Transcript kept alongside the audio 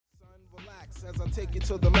As I take you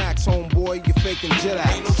to the max, homeboy, you faking jet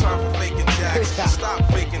acts. Ain't no time for faking jacks. Stop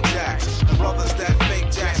faking jacks. Brothers that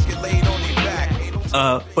fake jacks get laid on their back.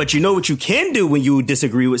 But you know what you can do when you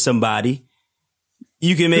disagree with somebody?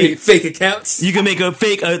 You can make fake accounts. You can make a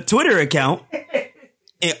fake Twitter account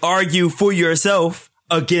and argue for yourself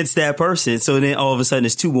against that person. So then all of a sudden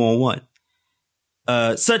it's 2-on-1.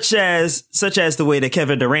 Such as the way that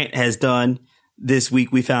Kevin Durant has done this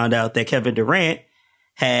week. We found out that Kevin Durant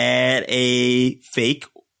had a fake,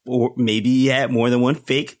 or maybe he had more than one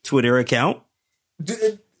fake Twitter account.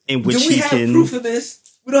 In which do we have proof of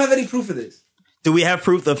this? We don't have any proof of this. Do we have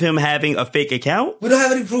proof of him having a fake account? We don't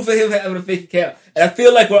have any proof of him having a fake account. And I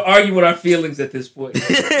feel like we're arguing our feelings at this point.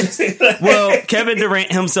 Well, Kevin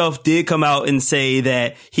Durant himself did come out and say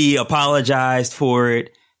that he apologized for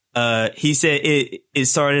it. He said it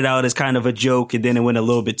started out as kind of a joke and then it went a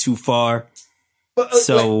little bit too far. But,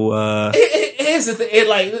 so here's the thing,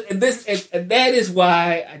 and that is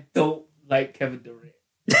why I don't like Kevin Durant.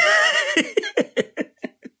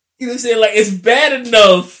 You know what I'm saying? Like, it's bad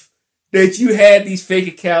enough that you had these fake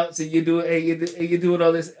accounts and you're doing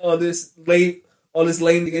all this lame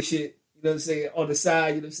shit. You know what I'm saying? On the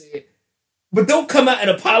side, you know what I'm saying? But don't come out and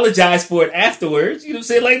apologize for it afterwards. You know what I'm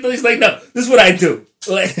saying? Like, he's like, no, this is what I do.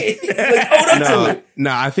 Like hold on to it.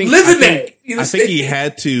 No, I think You know I think he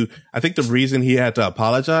had to. I think the reason he had to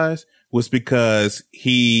apologize was because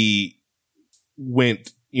he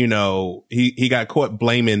went. You know, he got caught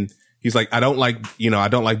blaming. He's like, I don't like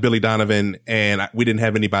Billy Donovan, and we didn't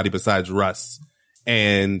have anybody besides Russ.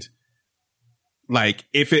 And like,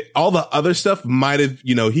 all the other stuff might have,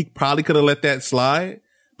 he probably could have let that slide.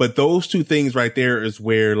 But those two things right there is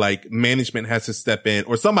where like management has to step in,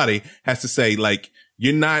 or somebody has to say, like,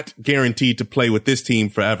 you're not guaranteed to play with this team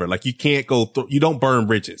forever. Like, you can't you don't burn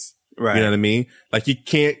bridges. Right. You know what I mean? Like, you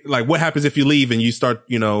can't, like, what happens if you leave and you start,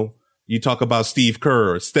 you talk about Steve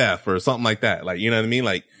Kerr or Steph or something like that. Like, you know what I mean?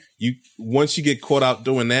 Like, once you get caught out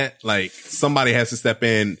doing that, like, somebody has to step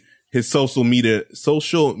in, his social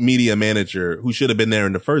media manager, who should have been there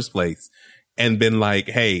in the first place, and been like,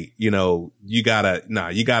 hey, you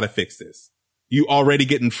gotta fix this. You already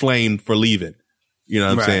getting flamed for leaving. You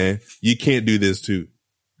know what I'm saying? You can't do this too.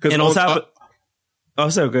 And on top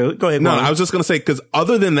of, so go ahead. No, I was just going to say, because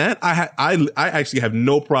other than that, I actually have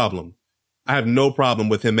no problem. I have no problem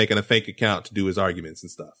with him making a fake account to do his arguments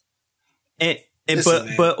and stuff.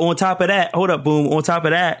 But on top of that, hold up, Boom. On top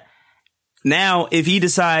of that, now if he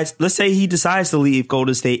decides, let's say he decides to leave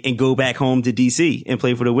Golden State and go back home to DC and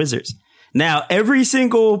play for the Wizards. Now, every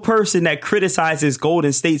single person that criticizes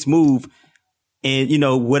Golden State's move and,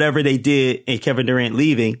 whatever they did and Kevin Durant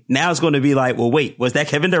leaving, now it's going to be like, well, wait, was that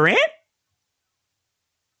Kevin Durant?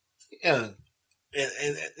 Yeah.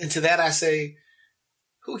 And to that I say,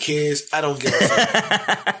 who cares? I don't give a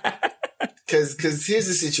fuck. Because here's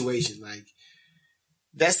the situation. Like,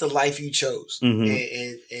 that's the life you chose. Mm-hmm.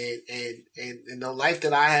 And the life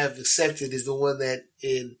that I have accepted is the one that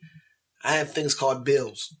I have things called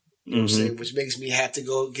bills. You know what I'm saying? Which makes me have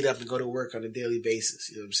to get up and go to work on a daily basis.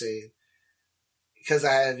 You know what I'm saying? Because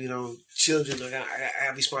I have, children, I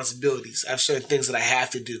have responsibilities. I have certain things that I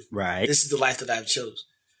have to do. Right. This is the life that I've chose.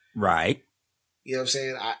 Right. You know what I'm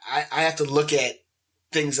saying? I have to look at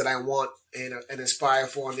things that I want and aspire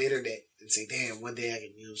for on the internet and say, damn, one day I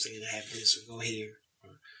can, have this or go here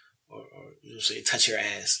or touch your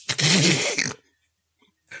ass.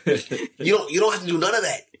 You don't have to do none of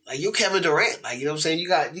that. Like, you're Kevin Durant. Like, you know what I'm saying? You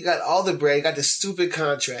got all the bread, you got the stupid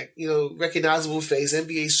contract, recognizable face,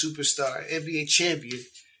 NBA superstar, NBA champion.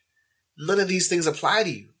 None of these things apply to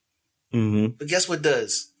you. Mm-hmm. But guess what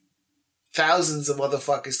does? Thousands of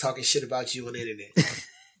motherfuckers talking shit about you on the internet.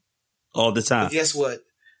 All the time. But guess what?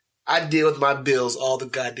 I deal with my bills all the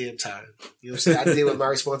goddamn time. You know what I'm saying? I deal with my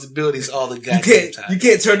responsibilities all the goddamn time. You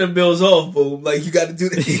can't turn the bills off, Boom. Like, you got to do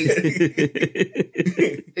that.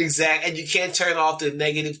 Exactly. And you can't turn off the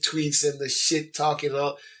negative tweets and the shit talking and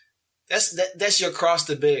all. That's your cross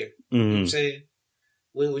to bear. Mm-hmm. You know what I'm saying?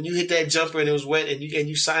 When you hit that jumper and it was wet and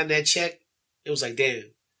you signed that check, it was like,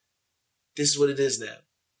 damn, this is what it is now.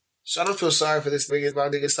 So I don't feel sorry for this nigga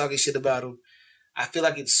about niggas talking shit about him. I feel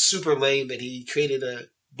like it's super lame that he created a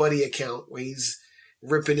buddy account where he's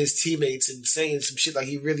ripping his teammates and saying some shit like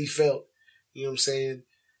he really felt, you know what I'm saying,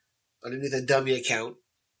 underneath a dummy account.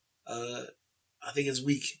 I think it's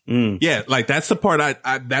weak. Yeah, like, that's the part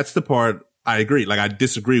I agree. Like, I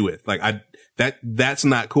disagree with. Like, that's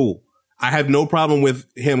not cool. I have no problem with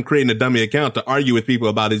him creating a dummy account to argue with people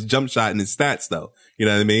about his jump shot and his stats, though. You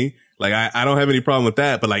know what I mean? Like, I don't have any problem with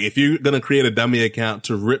that. But like, if you're gonna create a dummy account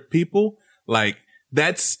to rip people, like,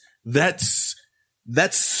 that's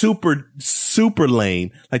That's super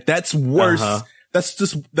lame. Like that's worse.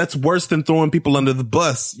 That's worse than throwing people under the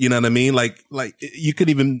bus. You know what I mean? Like you could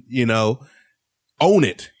even, own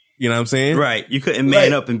it. You know what I'm saying? Right. You couldn't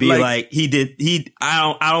man up and be like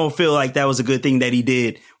I don't feel like that was a good thing that he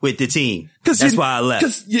did with the team. That's why I left.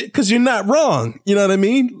 Cause you're not wrong. You know what I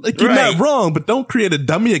mean? Like you're not wrong, but don't create a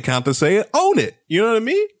dummy account to say it. Own it. You know what I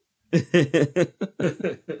mean?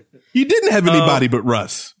 You didn't have anybody but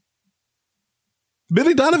Russ.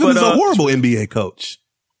 Billy Donovan is a horrible NBA coach.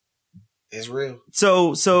 It's real.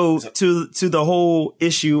 So to the whole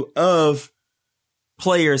issue of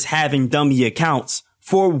players having dummy accounts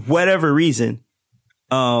for whatever reason,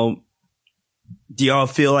 do y'all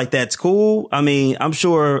feel like that's cool? I mean, I'm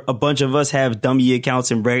sure a bunch of us have dummy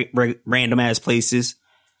accounts in random ass places.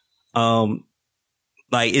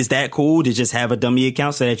 Like, is that cool to just have a dummy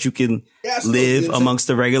account so that you can live amongst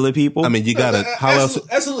the regular people? I mean, you gotta. How else?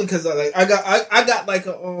 Absolutely, because I got like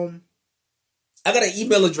I got an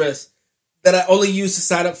email address that I only use to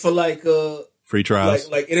sign up for like free trials,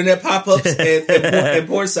 like internet pop ups and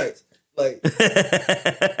porn sites.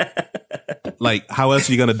 Like, how else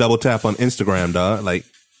are you gonna double tap on Instagram, dog? Like,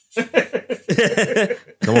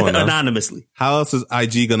 come on, now. Anonymously. How else is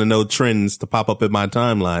IG gonna know trends to pop up in my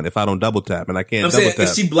timeline if I don't double tap and I can't double tap?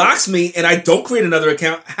 If she blocks me and I don't create another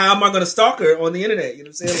account, how am I gonna stalk her on the internet? You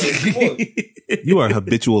know what I'm saying? Like, you are a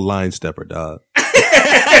habitual line stepper, dog.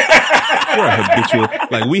 You're a habitual.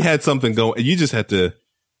 Like, we had something going. You just had to.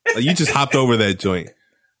 Like, you just hopped over that joint.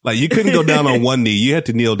 Like, you couldn't go down on one knee. You had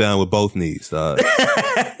to kneel down with both knees, dog.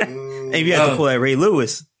 And you had to pull that Ray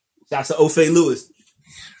Lewis. Shouts to Ofe Lewis.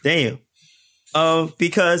 Damn.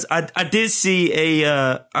 Because I did see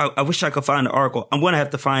I wish I could find the article. I'm going to have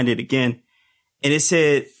to find it again. And it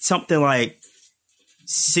said something like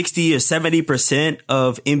 60 or 70%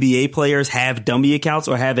 of NBA players have dummy accounts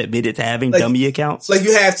or have admitted to having dummy accounts. Like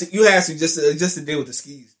you have to just to deal with the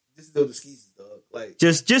skis. Just to deal with the skis, dog. Like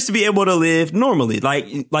just to be able to live normally.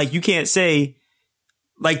 Like you can't say,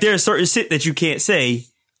 like, there's certain shit that you can't say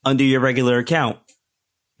under your regular account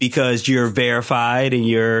because you're verified and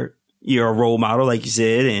you're a role model, like you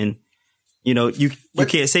said, and you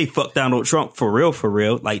can't say fuck Donald Trump for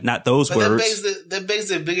real, like, not those words. That begs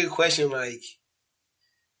the bigger question, like,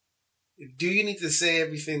 do you need to say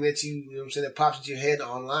everything that you know what I'm saying, that pops into your head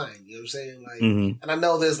online? You know what I'm saying? Like, and I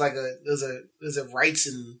know there's like there's a rights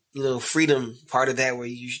and freedom part of that where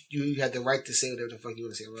you have the right to say whatever the fuck you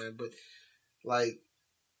want to say online, but like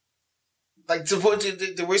to the point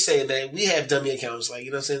that we're saying that we have dummy accounts, like,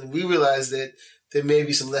 you know what I'm saying? We realize that there may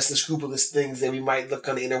be some less than scrupulous things that we might look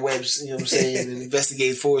on the interwebs, you know what I'm saying, and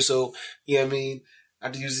investigate for. So, you know what I mean? I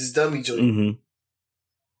have to use this dummy joint.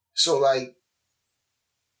 So, like,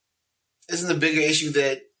 isn't the bigger issue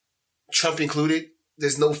that Trump included?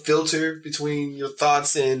 There's no filter between your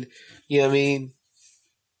thoughts and, you know what I mean,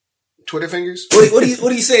 Twitter fingers. What do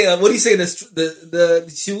you say? What do you say?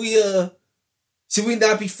 Should we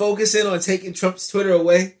not be focusing on taking Trump's Twitter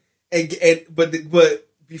away but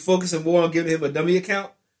be focusing more on giving him a dummy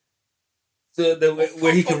account so that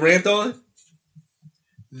where he can rant on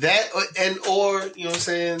that, or you know what I'm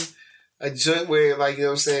saying, a joint where, like, you know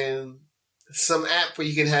what I'm saying, some app where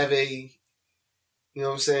you can have a, you know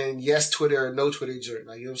what I'm saying, yes Twitter or no Twitter joint.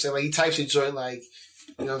 Like, you know what I'm saying? Like, he types your joint like,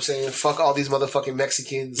 you know what I'm saying, fuck all these motherfucking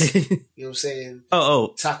Mexicans. You know what I'm saying?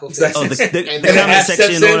 Taco face. The comment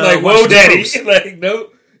section on, like, whoa, daddy. Like, no.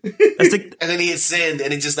 And then he hits send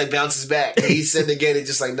and it just like bounces back. And he send again and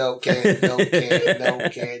just like, no, can't.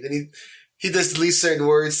 Then he just deletes certain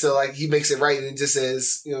words, so like he makes it right and it just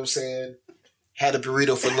says, you know what I'm saying, had a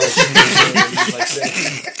burrito for lunch.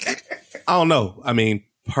 I don't know. I mean,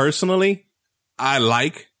 personally, I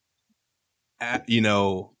like,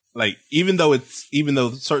 like, even though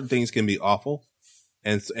certain things can be awful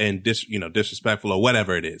and disrespectful or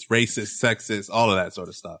whatever it is, racist, sexist, all of that sort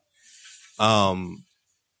of stuff.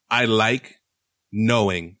 I like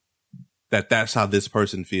knowing that that's how this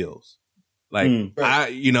person feels. Like,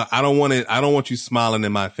 I don't want you smiling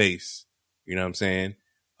in my face. You know what I'm saying?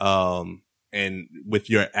 And with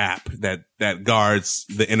your app that guards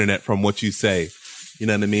the internet from what you say. You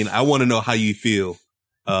know what I mean? I want to know how you feel.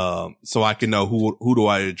 So I can know who do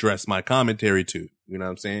I address my commentary to. You know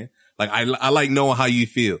what I'm saying? Like, I like knowing how you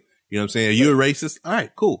feel. You know what I'm saying? Are you a racist? All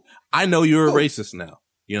right, cool. I know you're a racist now.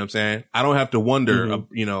 You know what I'm saying? I don't have to wonder,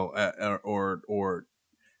 or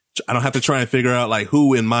I don't have to try and figure out like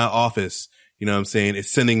who in my office, you know what I'm saying, is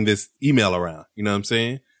sending this email around. You know what I'm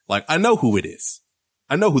saying? Like, I know who it is.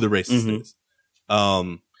 I know who the racist is.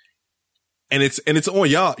 And it's on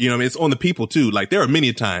y'all, you know what I mean? It's on the people too. Like, there are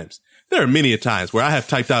many times where I have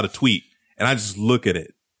typed out a tweet and I just look at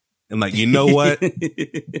it And like, you know what?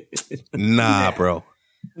 Nah, bro.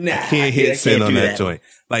 Nah, Can't hit send on that joint.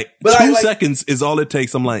 Like, But 2 seconds is all it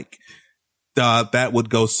takes. I'm like, that would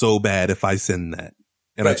go so bad if I send that.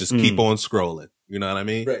 And I just keep on scrolling. You know what I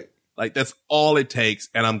mean? Right. Like, that's all it takes.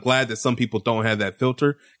 And I'm glad that some people don't have that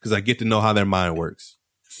filter because I get to know how their mind works.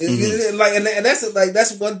 Like, and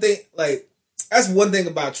that's one thing. Like, that's one thing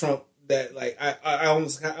about Trump that like I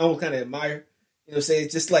almost kind of admire. You know what I'm saying?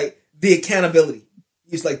 Just like the accountability.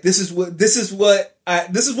 He's like, this is what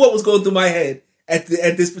was going through my head at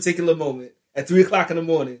this particular moment at 3:00 in the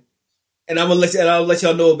morning, and I'll let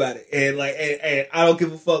y'all know about it. And like, and I don't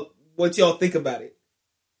give a fuck what y'all think about it.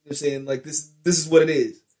 You know what I'm saying? Like, this is what it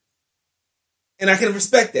is. And I can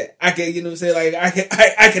respect that. I can, you know what I'm saying? Like,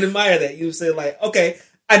 I can admire that. You know what I'm saying? Like, okay,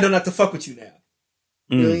 I know not to fuck with you now.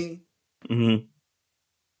 You know what I mean? Mm-hmm.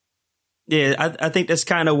 Yeah, I think that's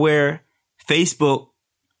kind of where Facebook,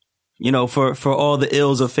 you know, for all the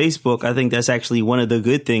ills of Facebook, I think that's actually one of the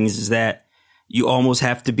good things is that you almost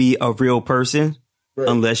have to be a real person, right,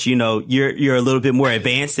 unless, you know, you're a little bit more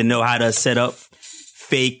advanced and know how to set up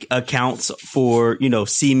fake accounts for, you know,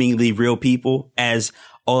 seemingly real people, as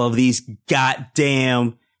all of these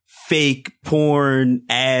goddamn fake porn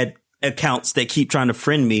ad accounts that keep trying to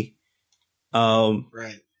friend me.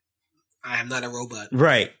 Right. I am not a robot.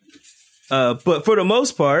 Right. But for the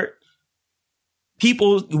most part,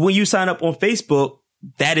 people, when you sign up on Facebook,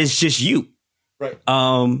 that is just you. Right.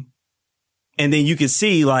 And then you can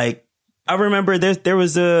see, like, I remember there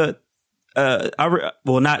was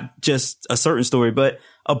not just a certain story, but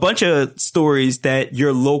a bunch of stories that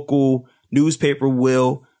your local newspaper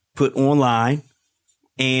will put online.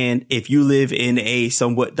 And if you live in a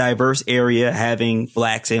somewhat diverse area, having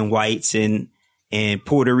blacks and whites and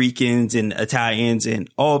Puerto Ricans and Italians and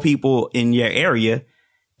all people in your area,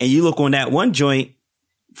 and you look on that one joint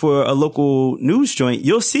for a local news joint,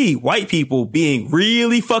 you'll see white people being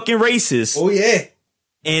really fucking racist. Oh yeah.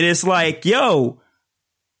 And it's like, yo,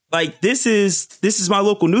 like, this is my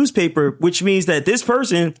local newspaper, which means that this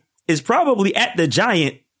person is probably at the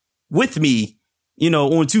Giant with me, you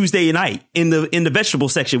know, on Tuesday night in the vegetable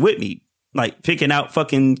section with me, like picking out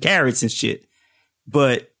fucking carrots and shit.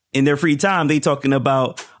 But in their free time, they talking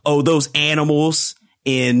about, oh, those animals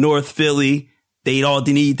in North Philly, they all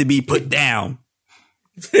need to be put down.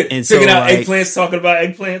 And so, picking out like, eggplants, talking about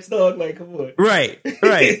eggplants, dog. Like, come on. Right.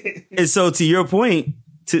 And so to your point,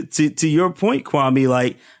 Kwame,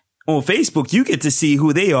 like, on Facebook, you get to see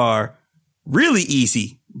who they are really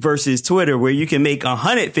easy versus Twitter, where you can make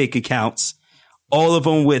 100 fake accounts, all of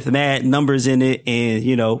them with mad numbers in it and,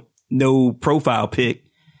 you know, no profile pic,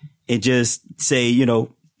 and just say, you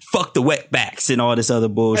know, fuck the wetbacks and all this other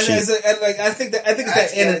bullshit. And like, I think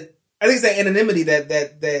it's that anonymity that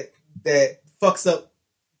fucks up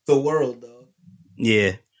the world, though.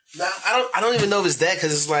 Yeah. No, I don't even know if it's that,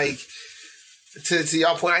 because it's like, to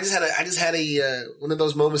y'all point, I just had a one of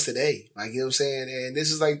those moments today, like, you know what I'm saying, and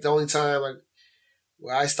this is like the only time like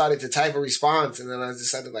where I started to type a response, and then I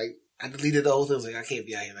decided, like, I deleted the whole thing. I was like, I can't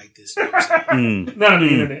be out here like this. You know what I'm saying? Not on the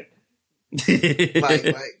internet.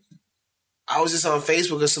 like I was just on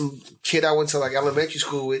Facebook with some kid I went to like elementary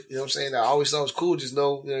school with, you know what I'm saying, that I always thought was cool, just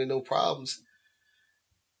no problems.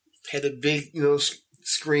 Had a big, you know,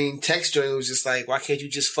 screen text joint. It was just like, why can't you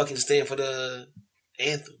just fucking stand for the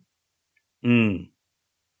anthem? And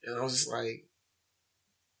I was just like,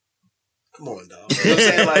 come on, dog. You know what I'm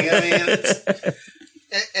saying? Like, I mean,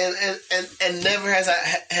 and never has I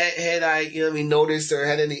had I, you know what I mean, noticed or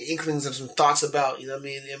had any inklings of some thoughts about, you know what I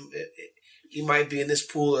mean, he might be in this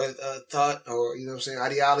pool of thought or, you know what I'm saying,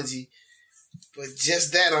 ideology. But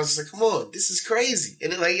just that, I was just like, come on, this is crazy.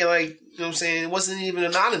 And then, like, you know what I'm saying, it wasn't even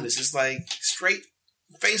anonymous. It's like straight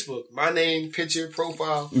Facebook, my name, picture,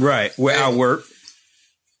 profile. Right, where I work.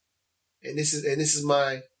 And this is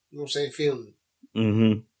my, you know what I'm saying, feeling.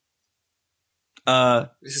 Mm-hmm.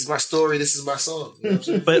 This is my story. This is my song. You know what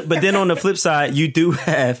I'm saying? But then on the flip side, you do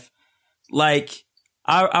have, like,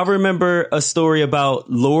 I remember a story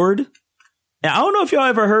about Lorde. And I don't know if y'all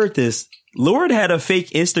ever heard this. Lorde had a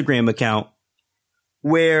fake Instagram account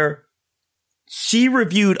where she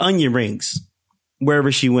reviewed onion rings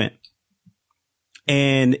wherever she went.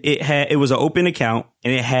 And it was an open account,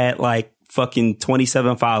 and it had like fucking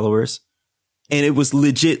 27 followers. And it was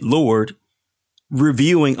legit Lorde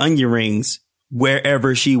reviewing onion rings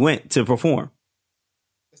wherever she went to perform.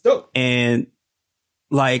 That's dope. And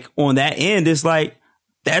like, on that end, it's like,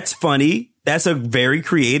 that's funny. That's a very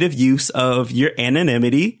creative use of your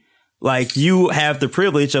anonymity. Like, you have the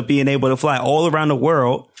privilege of being able to fly all around the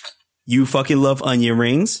world. You fucking love onion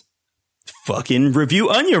rings. Fucking review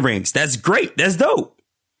onion rings. That's great. That's dope.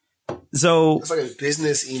 So it's like a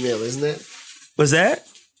business email, isn't it? Was that?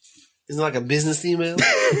 Isn't it like a business email?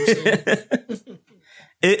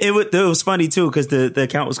 It was funny too because the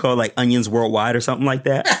account was called like Onions Worldwide or something like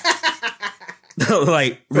that.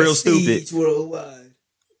 Like real stupid. Worldwide.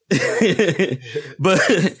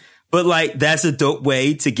 but like that's a dope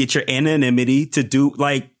way to get your anonymity to do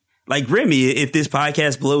like Remy. If this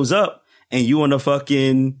podcast blows up and you want to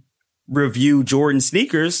fucking review Jordan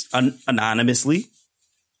sneakers anonymously,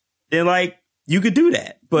 then like you could do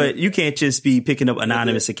that. But you can't just be picking up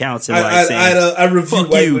anonymous accounts and like saying, I review fuck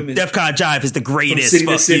white you, women. DefCon Jive is the greatest,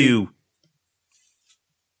 fuck you.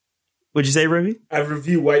 What'd you say, Remy? I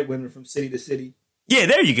review white women from city to city. Yeah,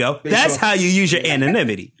 there you go. That's how you use your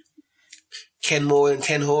anonymity. Ken more than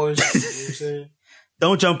 10 whores. You know what I'm saying?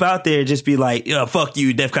 Don't jump out there and just be like, fuck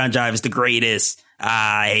you, DefCon Jive is the greatest.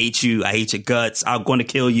 I hate you. I hate your guts. I'm going to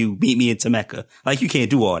kill you. Meet me in Temecca. Like, you can't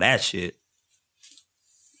do all that shit.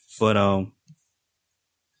 But,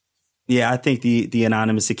 yeah, I think the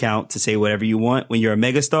anonymous account to say whatever you want when you're a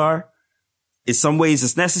megastar, in some ways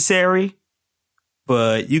it's necessary,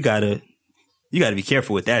 but you gotta be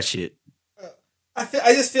careful with that shit. I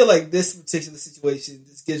just feel like this particular situation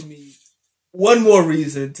just gives me one more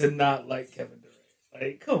reason to not like Kevin Durant.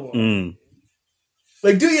 Like, come on.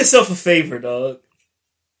 Like, do yourself a favor, dog.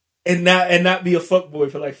 And not be a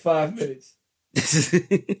fuckboy for like 5 minutes.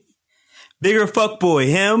 Bigger fuckboy,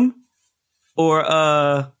 him or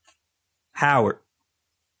Howard?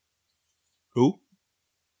 Who?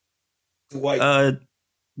 Dwight.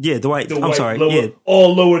 Yeah, Dwight. I'm sorry. Yeah.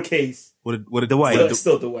 All lowercase. What did Dwight?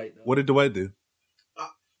 Still Dwight. Though. What did Dwight do? I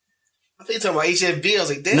think you're talking about HFB. I was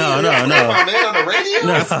like, damn, no. man on the radio.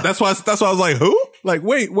 No. That's why I was like, who? Like,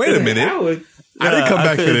 wait a minute. Howard. I didn't come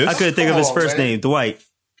back to this. I couldn't think of his first name. Dwight.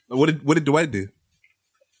 What did Dwight do?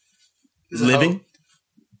 Living?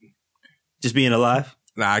 Just being alive?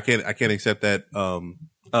 Nah, I can't accept that.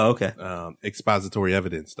 Okay. Expository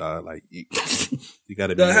evidence, dog. Like you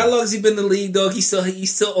gotta be. How long has he been in the league, dog? He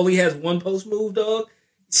still only has one post move, dog.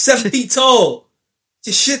 7 feet tall.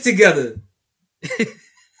 Get your shit together.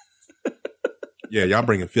 Yeah, y'all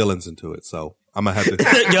bringing feelings into it, so I'm gonna have to.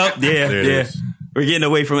 Yup, yeah. We're getting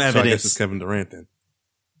away from evidence. So I guess it's Kevin Durant then.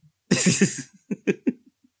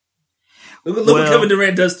 Look what Kevin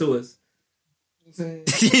Durant does to us.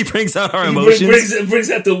 He brings out our emotions.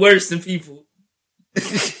 Brings out the worst in people.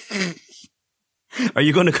 Are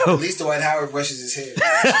you going to go? At least Dwight Howard brushes his hair.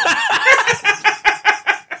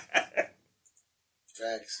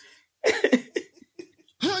 Facts.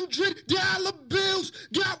 $100 bills,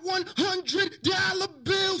 got $100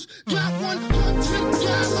 bills, got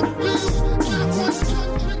 $100 bills, got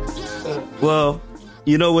 $100. Well,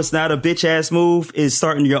 you know what's not a bitch ass move is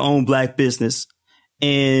starting your own black business.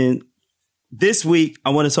 And this week, I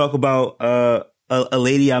want to talk about a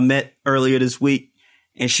lady I met earlier this week,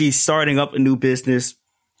 and she's starting up a new business.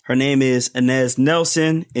 Her name is Inez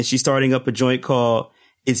Nelson, and she's starting up a joint called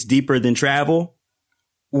It's Deeper Than Travel,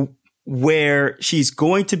 where she's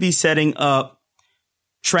going to be setting up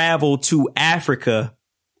travel to Africa,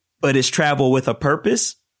 but it's travel with a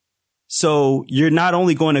purpose. So you're not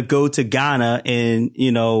only going to go to Ghana and,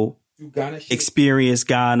 experience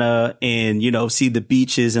Ghana and, see the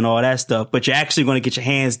beaches and all that stuff, but you're actually going to get your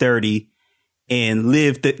hands dirty and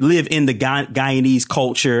live in the Guyanese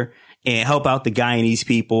culture and help out the Guyanese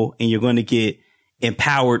people. And you're going to get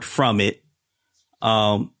empowered from it.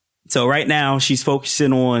 So right now she's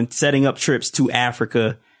focusing on setting up trips to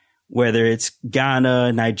Africa, whether it's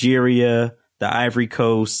Ghana, Nigeria, the Ivory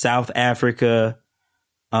Coast, South Africa,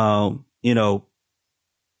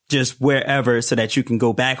 just wherever, so that you can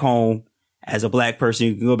go back home as a black person.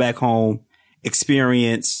 You can go back home,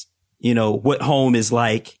 experience, what home is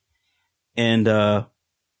like, and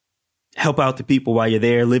help out the people while you're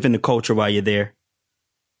there, live in the culture while you're there.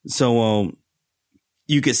 So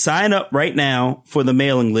you can sign up right now for the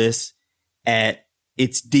mailing list at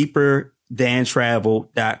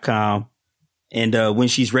itsdeeperthantravel.com. And when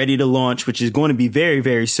she's ready to launch, which is going to be very,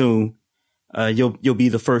 very soon, you'll be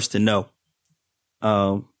the first to know.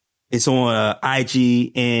 It's on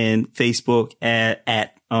IG and Facebook at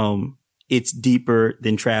It's Deeper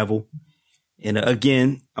Than Travel. And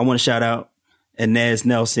again, I want to shout out Inez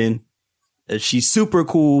Nelson. She's super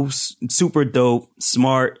cool, super dope,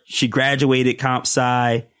 smart. She graduated comp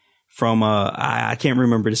sci from I can't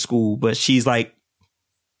remember the school, but she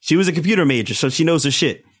was a computer major, so she knows her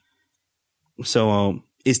shit. So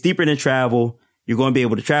it's deeper than travel. You're going to be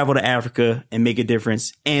able to travel to Africa and make a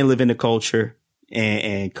difference and live in the culture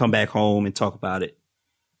and come back home and talk about it.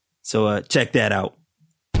 So check that out.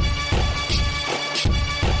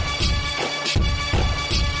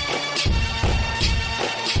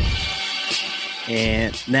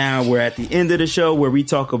 And now we're at the end of the show where we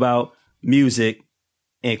talk about music.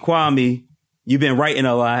 And Kwame, you've been writing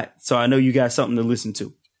a lot, so I know you got something to listen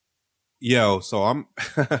to. Yo, so I'm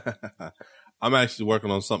I'm actually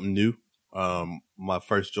working on something new. My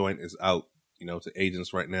first joint is out, to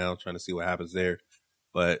agents right now, trying to see what happens there.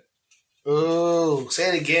 But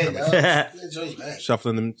say it again.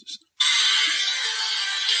 Shuffling them.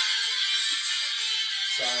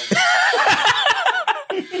 Sorry.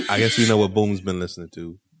 I guess you know what Boom's been listening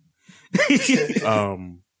to.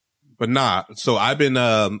 But nah. So I've been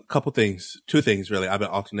two things really. I've been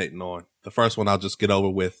alternating on. The first one I'll just get over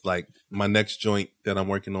with. Like my next joint that I'm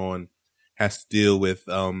working on has to deal with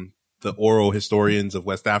the oral historians of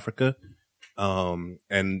West Africa,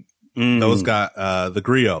 and those got the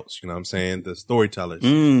griots. You know what I'm saying? The storytellers,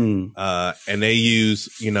 and they use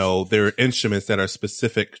their instruments that are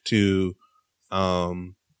specific to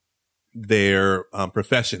their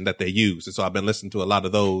profession that they use. And so I've been listening to a lot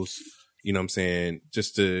of those. You know what I'm saying?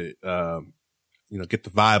 Just to get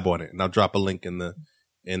the vibe on it, and I'll drop a link in the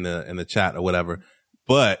chat or whatever.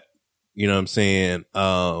 But you know what I'm saying?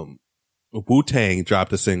 Wu-Tang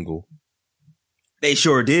dropped a single. They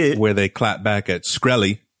sure did. Where they clapped back at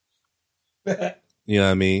Skrelly. You know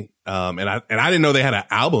what I mean? And I didn't know they had an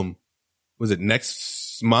album. Was it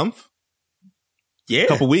next month? Yeah. A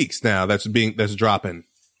couple weeks now that's dropping.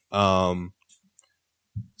 Yeah.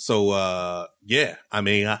 I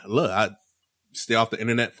mean, I stay off the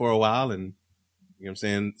internet for a while, and you know what I'm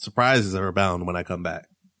saying? Surprises are abound when I come back.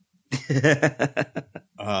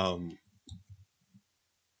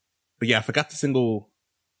 But yeah, I forgot the single.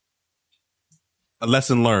 A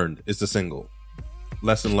Lesson Learned is the single.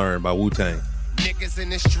 Lesson Learned by Wu-Tang. Niggas in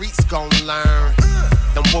the streets gon' learn.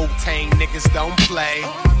 Them Wu-Tang niggas don't play.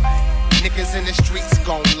 Niggas in the streets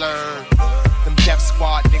gon' learn. Them Def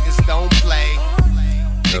Squad niggas don't play. You know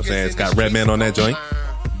what I'm saying? It's got Redman on that joint.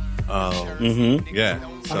 Yeah.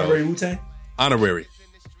 So, Honorary Wu-Tang? Honorary.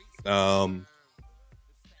 And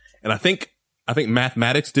I think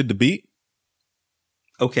Mathematics did the beat.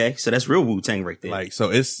 Okay, so that's real Wu-Tang right there. Like,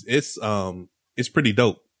 so it's pretty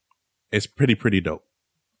dope. It's pretty dope.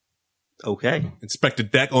 Okay. Inspector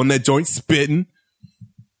Deck on that joint spitting.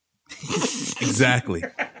 Exactly.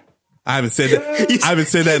 I haven't said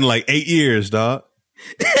that in like 8 years, dog.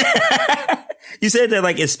 You said that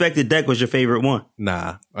like Inspector Deck was your favorite one.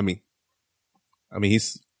 Nah, I mean, I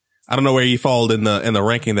don't know where he falls in the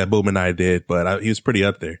ranking that Boom and I did, but he was pretty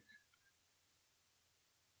up there,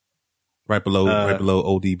 right below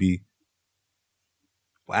ODB.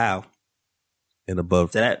 Wow. And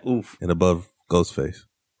above that, oof. And above Ghostface.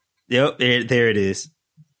 Yep, there it is.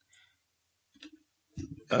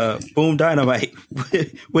 Boom Dynamite.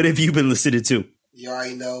 What have you been listening to? You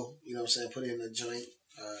already know. You know what I'm saying? Put it in a joint.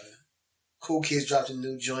 Cool Kids dropped a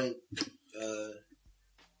new joint.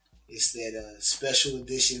 It's that special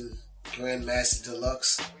edition Grandmaster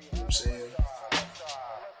Deluxe. You know what I'm saying?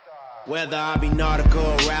 Whether I be Nautical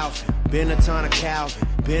or Ralph, been a ton of Calvin,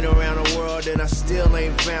 been around the world and I still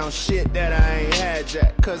ain't found shit that I ain't had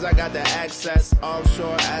yet. Cause I got the access,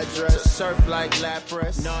 offshore address, to surf like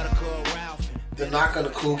Lapras, Nautical or Ralph. The knock on the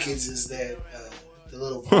Cool Kids is that they're a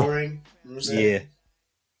little boring. You know what I'm saying?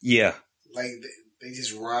 Yeah. Like they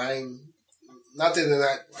just rhyme. Not that they're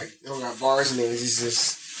not like they don't got bars in there. It's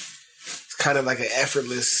just it's kind of like an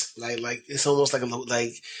effortless, like it's almost like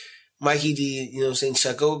like Mikey D. You know what I'm saying?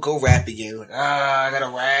 Chuck, go rap again. Like I gotta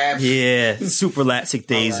rap. Yeah, super Latic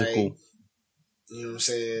days are cool. You know what I'm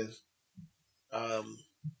saying?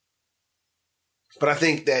 But I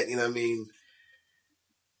think that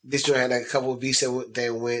this joint had like a couple of beats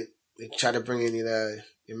that went. They tried to bring in your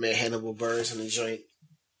man Hannibal Burns on the joint.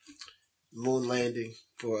 Moon landing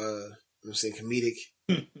for comedic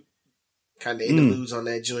kind of interludes on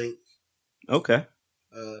that joint. Okay.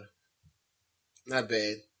 Not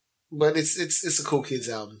bad. But it's a Cool Kids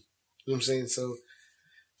album. You know what I'm saying? So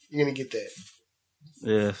you're gonna get that.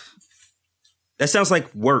 Yeah. That sounds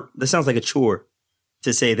like work. That sounds like a chore.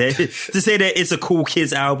 To say that it's a Cool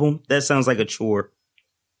Kids album, that sounds like a chore.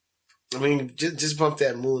 I mean, just bump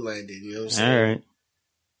that Moon landing, you know what I'm saying? All right.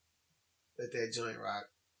 Let that joint rock.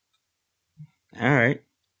 All right.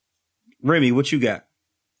 Remy, what you got?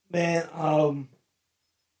 Man, I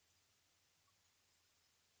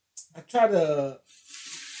try to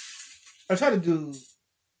do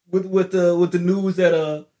with the news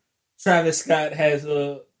that Travis Scott has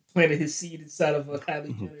planted his seed inside of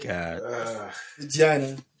Kylie Jenner's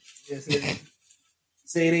vagina. Yeah,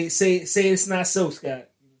 say it's not so, Scott.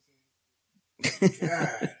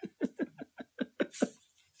 God.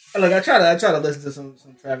 Look, I try to listen to some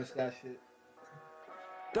Travis Scott shit.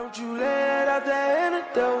 Don't you let out the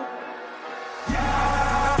antidote.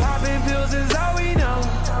 Popping pills is all we know.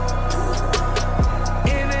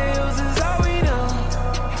 Inhales is all we know.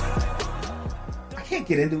 I can't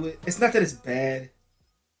get into it. It's not that it's bad.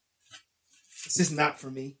 It's just not for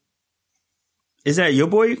me. Is that your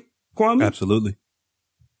boy, Kwame? Absolutely.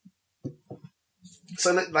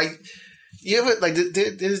 So, like, you ever, like,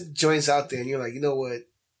 there's joints out there and you're like, you know what?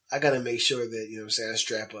 I got to make sure that, you know what I'm saying, I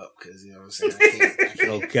strap up because, you know what I'm saying, I can't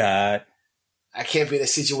Oh, God. I can't be in a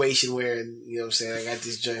situation where, you know what I'm saying, I got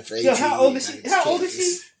this joint for 18 Yo, how old years. is he? How old is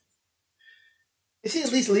he? Is he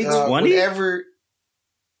at least legal? 20?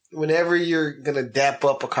 Whenever you're gonna dap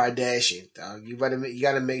up a Kardashian, dog, you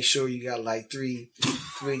gotta make sure you got like three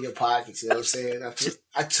in your pockets. You know what I'm saying?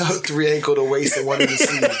 I took 3 ankle to waist and 1 in the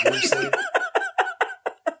seat. You know what I'm saying?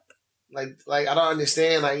 Like I don't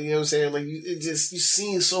understand. Like, you know what I'm saying? Like you've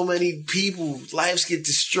seen so many people lives get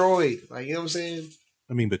destroyed. Like, you know what I'm saying?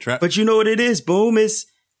 I mean, but you know what it is, Boom? It's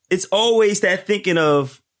always that thinking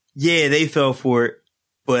of, yeah, they fell for it.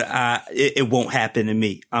 But it won't happen to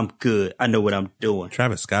me. I'm good. I know what I'm doing.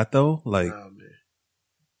 Travis Scott, though, like, Oh, man.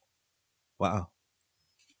 Wow.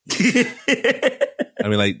 I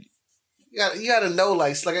mean, like, you gotta know,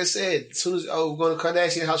 like I said, as soon as we're going to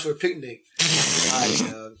Kardashian house for a picnic. All right, you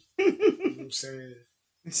know what I'm saying?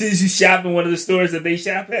 As soon as you shop in one of the stores that they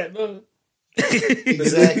shop at, bro.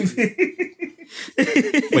 Exactly.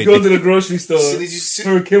 Wait, go to the grocery store.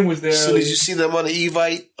 Her Kim was there. As soon as you see them on the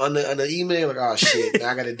Evite on the email, like, oh shit, now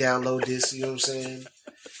I gotta download this. You know what I'm saying?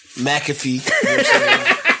 McAfee. You know what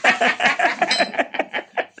I'm saying?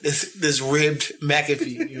 this ribbed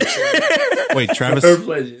McAfee. You know what I'm saying? Wait, Her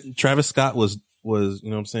pleasure. Travis Scott was you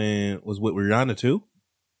know what I'm saying, was with Rihanna too?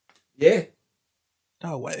 Yeah.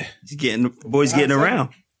 Oh, what? He's getting around.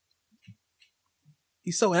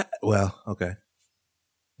 He's so well, okay.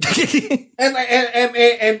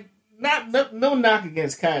 and no knock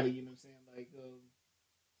against Kylie, you know what I'm saying? Like,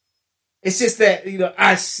 it's just that, you know,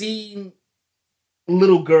 I seen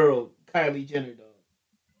little girl Kylie Jenner, dog.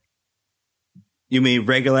 You mean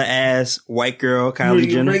regular ass white girl Kylie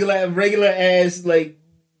Jenner? Regular ass, like,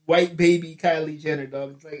 white baby Kylie Jenner,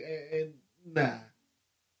 dog. It's like, and nah.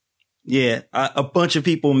 Yeah, a bunch of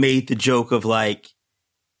people made the joke of like,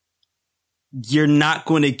 you're not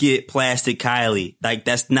going to get plastic Kylie. Like,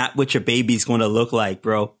 that's not what your baby's going to look like,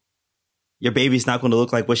 bro. Your baby's not going to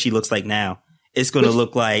look like what she looks like now. It's going to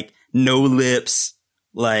look like no lips,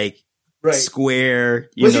 like square.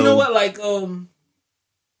 You know what? Like,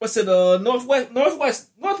 what's it? Northwest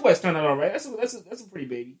turned out all right. That's a pretty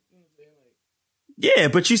baby. Yeah,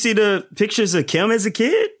 but you see the pictures of Kim as a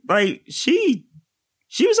kid. Like, she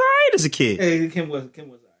was all right as a kid. Hey, Kim was all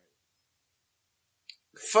right.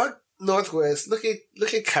 Fuck Northwest. Look at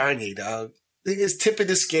Kanye, dog. Nigga's tipping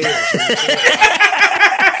the scales. You know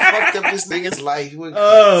fucked up this nigga's life.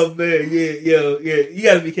 Oh man, yeah. You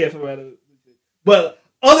gotta be careful right now. But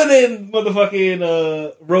other than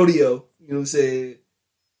motherfucking rodeo, you know what I'm saying?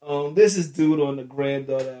 This is dude on the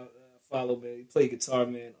granddaughter follow, man. He play guitar,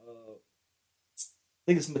 man. I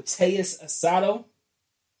think it's Mateus Asado.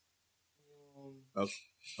 Okay.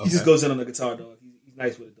 He just goes in on the guitar, dog. He's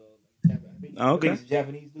nice with it, dog. I think he's a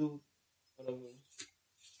Japanese dude. Whatever.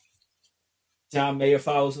 John Mayer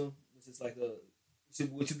follows him, which is like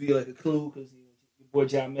which would be like a clue because your boy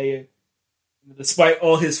John Mayer, despite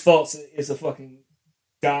all his faults, is a fucking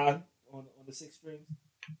god on the 6 strings.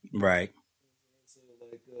 Right. So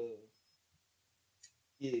like,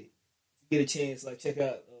 yeah, if you get a chance, like check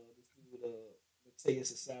out this dude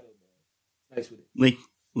Mateus Asado, man. Nice with it.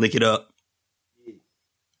 Link it up.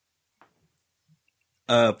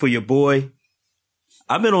 For your boy,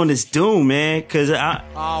 I've been on this Doom, man, because I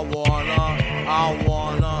wanna.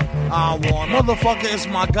 Motherfucker, it's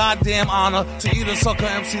my goddamn honor to eat a sucker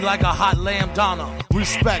MC like a hot lamb Donna.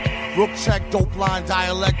 Respect, rook check, dope line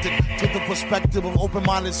dialectic to the perspective of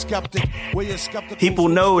open-minded skeptic. Where you're skeptical. People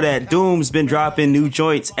know that Doom's been dropping new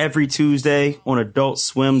joints every Tuesday on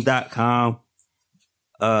adultswim.com.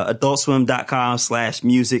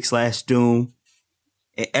 adultswim.com/music/Doom.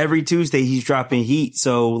 And every Tuesday he's dropping heat.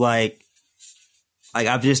 So like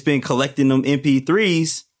I've just been collecting them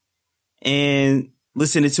MP3s and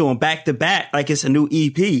listening to them back to back like it's a new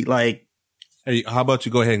EP. Like, hey, how about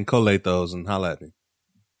you go ahead and collate those and holla at me?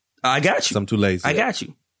 I got you. I'm too lazy. I got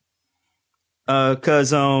you. Cause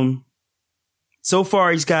so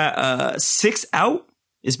far he's got 6 out.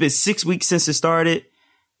 It's been 6 weeks since it started.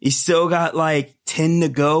 He's still got like 10 to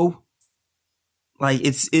go. Like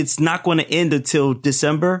it's not going to end until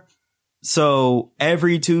December. So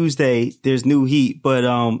every Tuesday there's new heat, but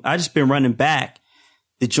I just been running back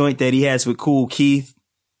the joint that he has with Cool Keith,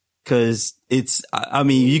 cause it's, I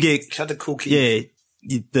mean, you get, shout out to Cool Keith. Yeah,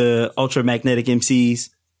 the Ultramagnetic MCs.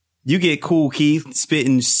 You get Cool Keith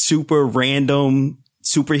spitting super random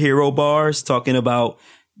superhero bars talking about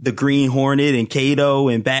the Green Hornet and Kato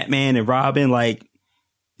and Batman and Robin. Like,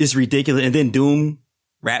 it's ridiculous. And then Doom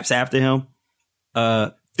raps after him.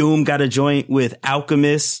 Doom got a joint with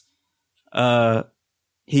Alchemist.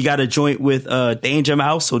 He got a joint with Danger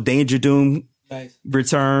Mouse, so Danger Doom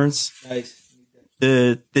returns. Nice.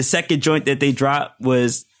 The second joint that they dropped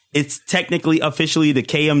was, it's technically officially the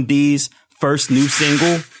KMD's first new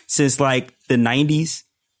single since like the 90s,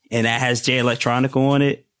 and that has Jay Electronica on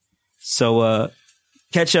it. So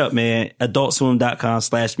catch up, man.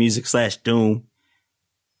 AdultSwim.com/music/Doom.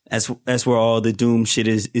 That's where all the Doom shit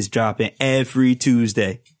is dropping every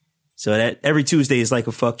Tuesday. So that every Tuesday is like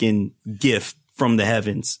a fucking gift from the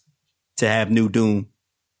heavens to have new Doom.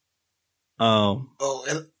 And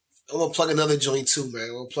I'm gonna plug another joint too, man.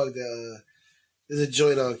 I'm gonna plug there's a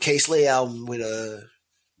joint on K-Slay album with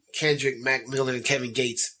Kendrick, Mac Miller, and Kevin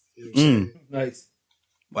Gates. You know what I'm saying? Nice.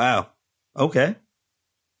 Wow. Okay.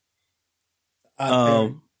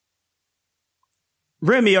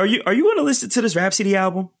 Remy, are you going to listen to this Rhapsody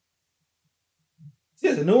album?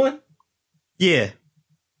 Yeah, the new one. Yeah.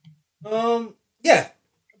 Yeah, I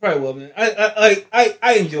probably will, man. I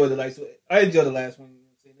enjoyed the I enjoyed the last one. You know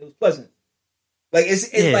what I'm saying? It was pleasant. Like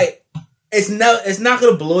it's like it's not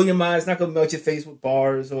gonna blow your mind. It's not gonna melt your face with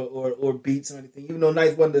bars or beats or anything. Even though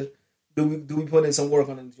Nice Wonder do we put in some work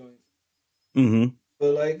on them joints. Mm-hmm.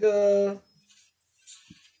 But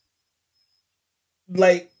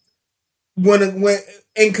when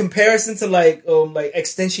in comparison to like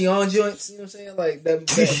Extension joints, you know what I'm saying? Like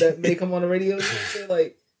that may come on the radio. You know what I'm saying?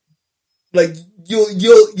 Like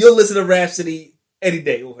you'll listen to Rhapsody any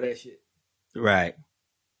day over that shit. Right.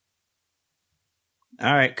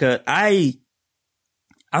 All right, cause I've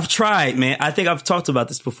tried, man. I think I've talked about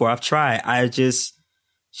this before. I've tried.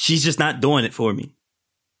 She's just not doing it for me.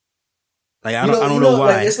 Like I don't know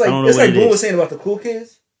why. Like, it's like Boone was saying about the Cool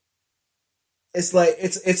Kids. It's like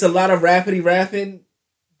it's a lot of rapping,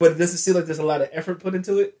 but it doesn't seem like there's a lot of effort put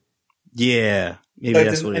into it. Yeah, maybe like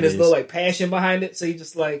that's what it is. And there's no like passion behind it. So you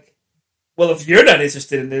just like, well, if you're not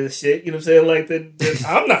interested in this shit, you know what I'm saying? Like then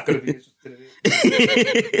I'm not going to be interested in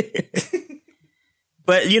it.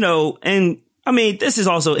 But and I mean, this is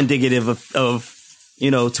also indicative of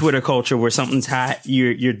Twitter culture where something's hot,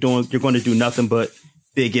 you're going to do nothing but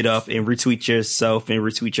big it up and retweet yourself and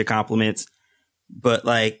retweet your compliments. But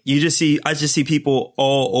like I just see people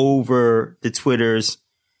all over the Twitters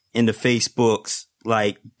and the Facebooks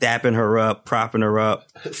like dapping her up, propping her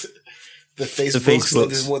up. the Facebooks. Like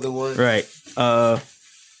there's more than one, right?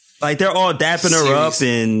 Like they're all dapping her up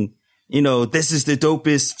and. This is the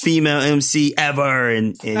dopest female MC ever,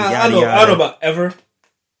 and yada I yada. I don't know about ever.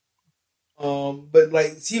 But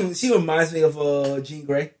like she reminds me of Jean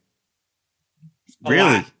Grey.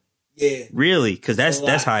 Really? Yeah. Really? Because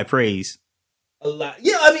that's high praise. A lot.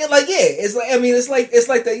 Yeah, I mean, like, yeah. It's like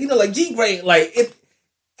that. Like Jean Grey. Like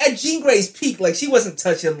at Jean Grey's peak, like she wasn't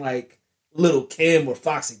touching like Lil' Kim or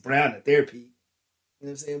Foxy Brown at their peak. You know what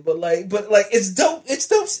I'm saying? But like, it's dope. It's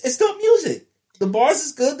dope music. The bars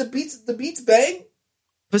is good. The beats bang.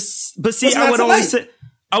 But see, I would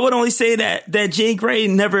only say that Jean Grey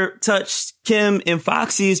never touched Kim and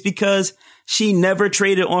Foxy is because she never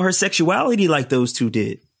traded on her sexuality like those two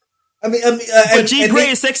did. But Jean Grey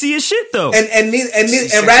is sexy as shit though. And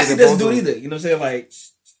Rhapsody doesn't do it either. You know what I'm saying? Like,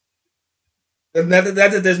 not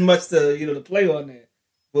that there's much to play on there,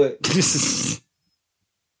 but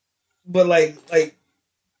like.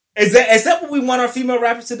 Is that what we want our female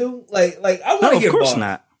rappers to do? Like I want to hear bars. Of course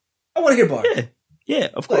not. I want to hear bars. Yeah,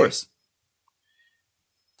 of course.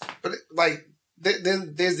 But like,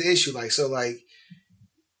 then there's the issue. Like, so like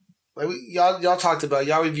y'all talked about,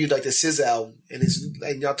 y'all reviewed like the SZA album, and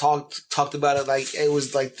y'all talked about it like it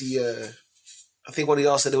was like the I think one of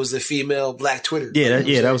y'all said it was the female Black Twitter. Yeah,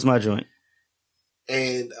 that was my joint.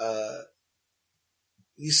 And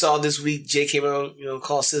you saw this week, Jay came out,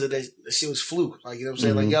 called SZA that she was fluke. Like, you know what I'm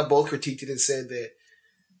saying? Mm-hmm. Like, y'all both critiqued it and said that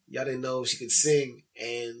y'all didn't know if she could sing,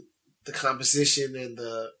 and the composition and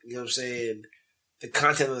the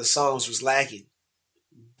content of the songs was lacking.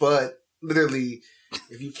 But literally,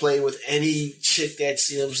 if you play with any chick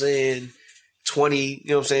that's, 20,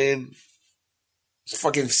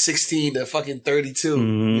 fucking 16 to fucking 32, mm-hmm.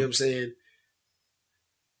 You know what I'm saying?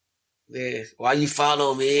 Yeah, why you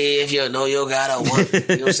follow me if you know you got a one? You know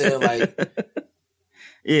what I'm saying? Like,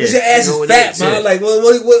 yeah, your ass is fat, man. Yeah. Like,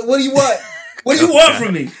 what do you want? What do you want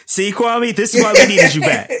from me? See, Kwame, this is why we needed you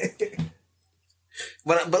back.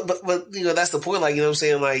 But that's the point. Like, you know what I'm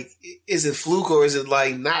saying? Like, is it fluke or is it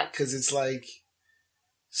like not? Because it's like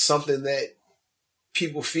something that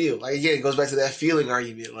people feel. Like, again, it goes back to that feeling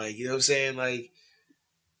argument. Like, you know what I'm saying? Like,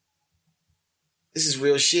 this is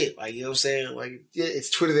real shit. Like, you know what I'm saying? Like, yeah, it's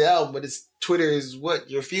Twitter the album, but Twitter is what?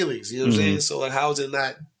 Your feelings. You know what I'm saying? So, like, how is it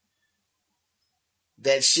not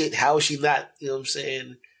that shit? How is she not, you know what I'm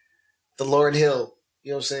saying, the Lauryn Hill,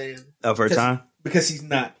 you know what I'm saying? Of her time? Because she's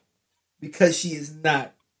not. Because she is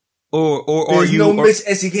not. Or There's you no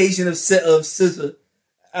miseducation of SZA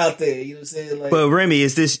out there. You know what I'm saying? Like, but Remy,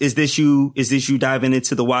 is this you diving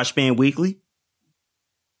into the Watch Band Weekly?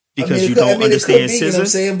 Because you don't understand SZA? You know what I'm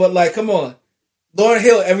saying? But like, come on. Lauryn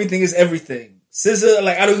Hill, everything is everything. SZA,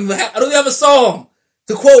 like, I don't even have a song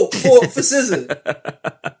to quote for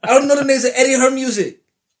SZA. I don't know the names of any of her music.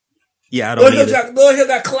 Yeah, I don't either. Lauryn Hill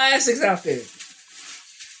got classics out there.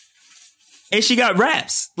 And she got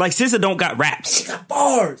raps. Like, SZA don't got raps. She got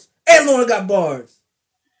bars. And Lauryn got bars.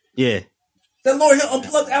 Yeah. That Lauryn Hill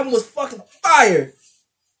Unplugged album was fucking fire.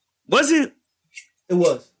 Was it? It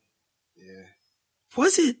was. Yeah.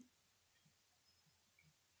 Was it?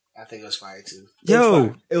 I think it was fire too.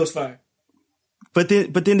 It was fire. But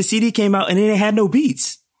then the CD came out and it had no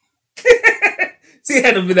beats. She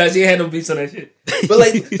had no beats on that shit. But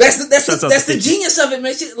like, that's the genius of it,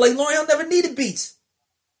 man. Like, Lauryn Hill never needed beats.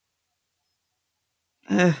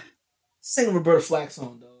 Sing a Roberta Flack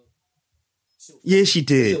song, dog. Yeah, she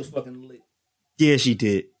did. She was fucking lit. Yeah, she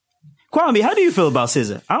did. Kwame, how do you feel about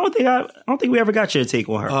SZA? I don't think we ever got your take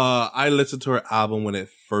on her. I listened to her album when it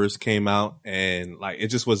first came out, and like it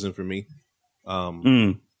just wasn't for me. I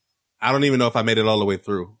don't even know if I made it all the way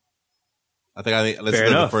through. I think I listened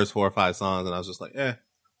to the first 4 or 5 songs, and I was just like, I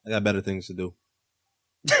got better things to do.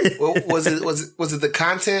 Well, was it the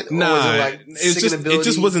content? Or nah, was it like it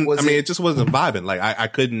just wasn't. It just wasn't vibing. Like I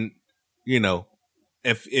couldn't,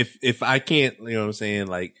 if I can't, you know what I'm saying?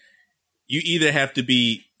 Like, you either have to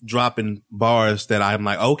be dropping bars that I'm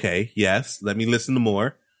like, okay, yes, let me listen to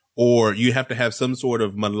more, or you have to have some sort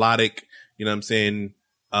of melodic, you know what I'm saying,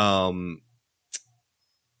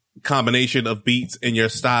 combination of beats in your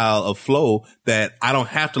style of flow that I don't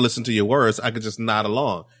have to listen to your words. I could just nod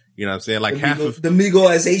along. You know what I'm saying? Like the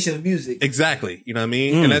Migosization of music. Exactly. You know what I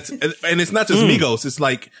mean? And it's not just Migos. It's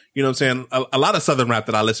like, you know what I'm saying? A lot of Southern rap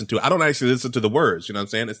that I listen to, I don't actually listen to the words. You know what I'm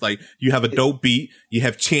saying? It's like you have a dope beat, you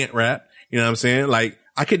have chant rap. You know what I'm saying? Like,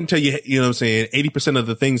 I couldn't tell you, you know what I'm saying, 80% of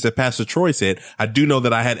the things that Pastor Troy said. I do know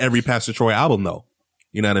that I had every Pastor Troy album though.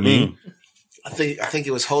 You know what I mean? I think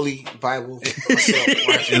it was Holy Bible.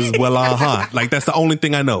 Is well like, that's the only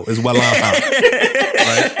thing I know is well right? You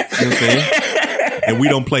know what I'm saying? And we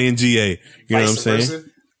don't play in GA. You know what I'm saying?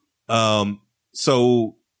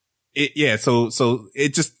 So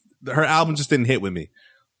it just, her album just didn't hit with me.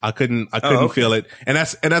 I couldn't feel it. And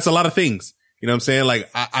that's a lot of things. You know what I'm saying? Like,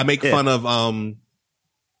 I make fun of, well,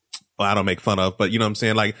 I don't make fun of, but you know what I'm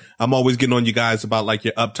saying? Like, I'm always getting on you guys about like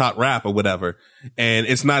your up top rap or whatever. And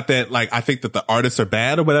it's not that like, I think that the artists are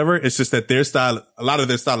bad or whatever. It's just that their style, a lot of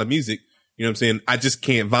their style of music, you know what I'm saying? I just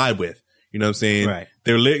can't vibe with, you know what I'm saying? Right.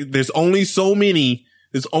 There's only so many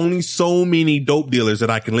dope dealers that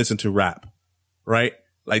I can listen to rap, right?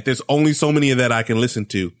 Like, there's only so many of that I can listen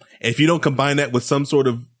to. If you don't combine that with some sort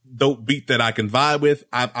of dope beat that I can vibe with,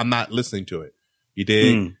 I'm not listening to it. You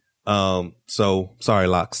dig? So sorry,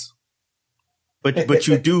 Locks. But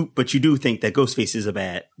you do think that Ghostface is a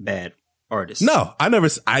bad artist? No, I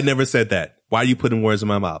never said that. Why are you putting words in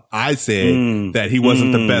my mouth? I said that he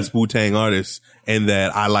wasn't the best Wu-Tang artist and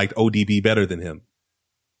that I liked ODB better than him.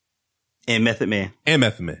 And Method Man.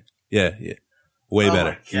 Yeah. Way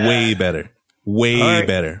better. Way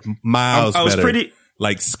better. Miles I was better.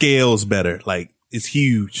 Like, Scales better. Like, it's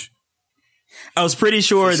huge. I was pretty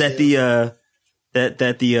sure that the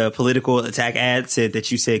political attack ad said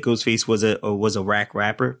that you said Ghostface was a whack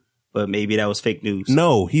rapper, but maybe that was fake news.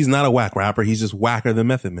 No, he's not a whack rapper. He's just whacker than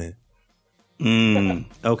Method Man.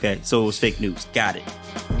 Okay, so it was fake news. Got it.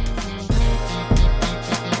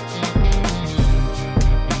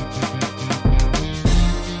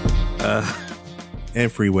 And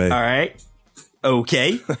Freeway. All right.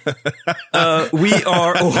 Okay. We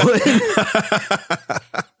are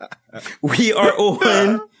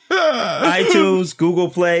on iTunes, Google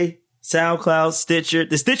Play, SoundCloud, Stitcher.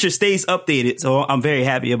 The Stitcher stays updated, so I'm very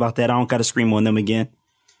happy about that. I don't got to scream on them again.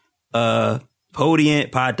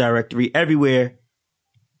 Podient, Pod Directory, everywhere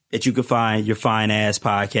that you can find your fine ass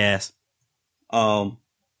podcast. I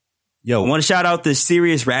want to shout out the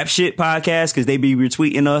Serious Rap Shit podcast because they be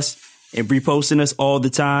retweeting us and reposting us all the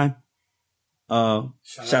time.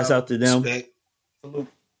 Shouts out to them.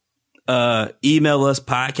 Email us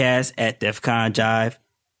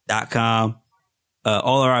podcast@defconjive.com.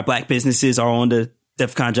 All of our black businesses are on the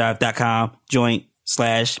defconjive.com joint.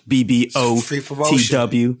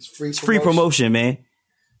 patreon.com/BBOTW. It's free promotion, man.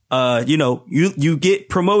 You get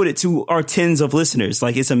promoted to our tens of listeners.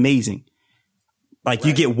 Like, it's amazing. Like,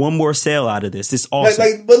 you get one more sale out of this. It's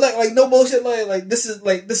awesome. But no bullshit. Like this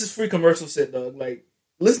is free commercial shit, dog. Like,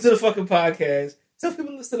 listen to the fucking podcast. Tell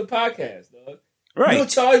people to listen to the podcast, dog. Right. We don't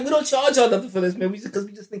charge y'all nothing for this, man. Because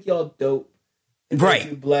we just think y'all dope. And right.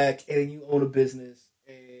 You're black and you own a business,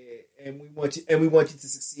 and we want you to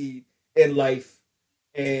succeed in life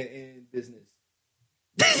and in business.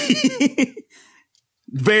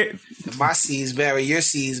 My seeds marry your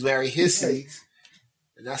seeds, marry his seeds.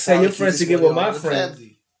 And that's how your friends to get with my friends.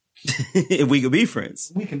 If we could be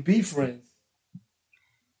friends. We can be friends.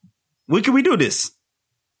 When can we do this?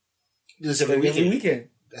 Do this every weekend.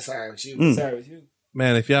 That's all right with you. That's all right with you.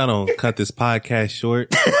 Man, if y'all don't cut this podcast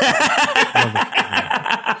short.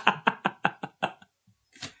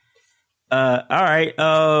 All right.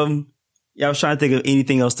 Yeah, I was trying to think of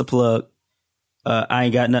anything else to plug. I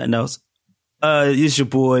ain't got nothing else. It's your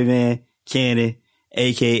boy, man, Cannon,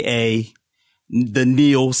 aka the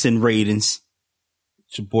Nielsen ratings.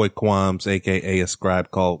 It's your boy Quams, aka a scribe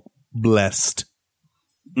called Blessed.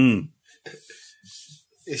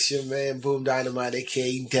 It's your man Boom Dynamite,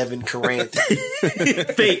 aka Devin Carant.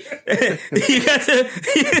 Fake.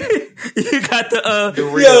 You got the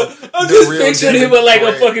real. I'm just picturing him with like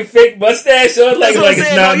a fucking fake mustache on, like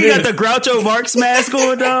it's not you got the Groucho Marx mask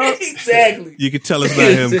on, dog. Exactly. You can tell it's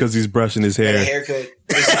not him because he's brushing his hair. A haircut.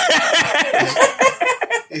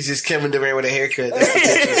 It's just Kevin Durant with a haircut. That's the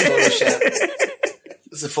Photoshop.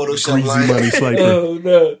 It's a Photoshop line. Money sniper. Oh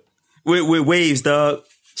no. With waves, dog.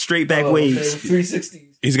 Straight back waves. 360s.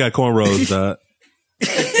 He's got cornrows, dog.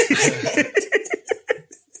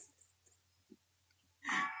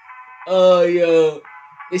 Oh, yo.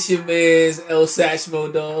 It's your man's El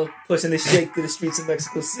Sachmo, dog. Pushing the shake through the streets of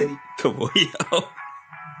Mexico City. Come on, yo.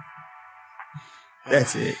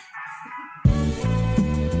 That's it.